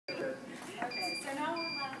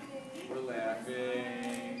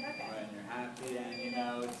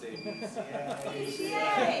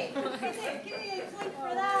BCA. Give me a point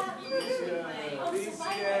for that.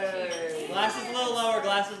 BCA. Glasses a little lower,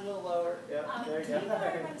 glasses a little lower. Yep, there you Dave and I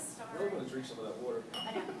are go. going to start. I'm going to drink some of that water. I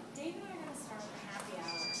know. Dave and I are going to start with happy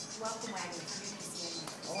hour. Welcome wagon for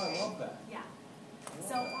BCA. Oh, I love that. Yeah.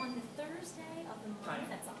 So on the Thursday of the month,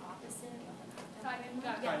 that's the opposite of the Kind of.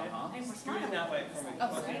 Yeah. And we're Do it smiling. that way for me.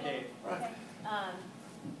 Oh, Okay, Dave. Okay.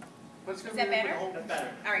 But it's Is gonna that be better? the whole- That's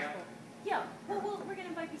better. All right, cool. Yeah. Well, we're going to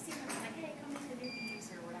invite BCA and like, hey, come to the newbies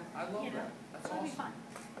or whatever. I love you know? that. That's It'll be awesome. fun.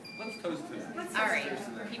 Let's toast to that. All right.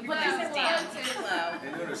 Keep your Well, glasses keep it down low. to the low.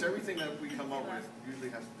 And notice, everything that we come up with usually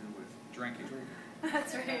has to do with drinking.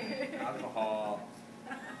 That's right. Alcohol.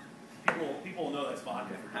 People know that's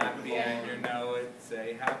vodka. Happy and you know it.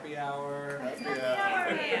 Say happy hour. Happy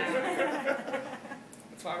hour.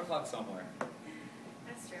 It's 5 o'clock somewhere.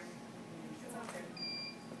 That's true.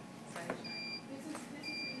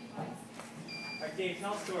 All right, Dave,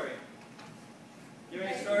 tell a story. You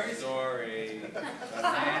have any stories? Story. A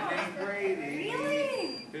man named Brady,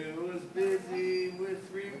 Really? who was busy with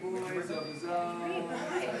 3 boys of his own.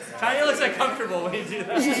 Tanya looks uncomfortable when you do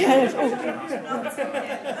that.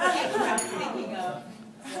 Thinking of.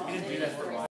 You didn't do that for a while.